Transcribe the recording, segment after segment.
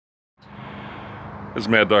This is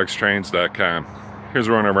MadDogsTrains.com. Here's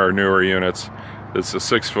one of our newer units. It's a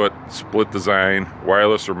 6-foot split design,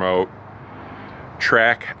 wireless remote,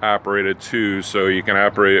 track operated too, so you can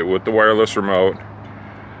operate it with the wireless remote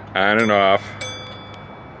on and off.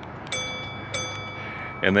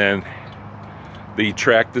 And then the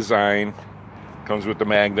track design comes with the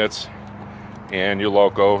magnets and your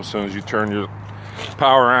loco. As soon as you turn your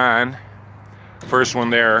power on, first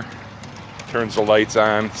one there turns the lights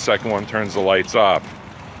on, second one turns the lights off.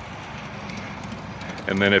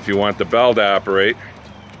 And then if you want the bell to operate,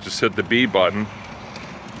 just hit the B button.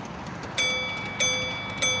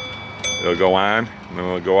 It'll go on and then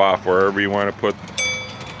it'll go off wherever you want to put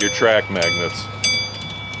your track magnets.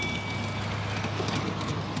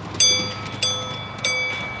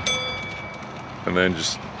 And then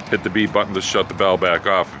just hit the B button to shut the bell back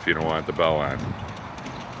off if you don't want the bell on.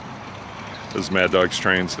 This is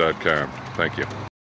MadDogsTrains.com. Thank you.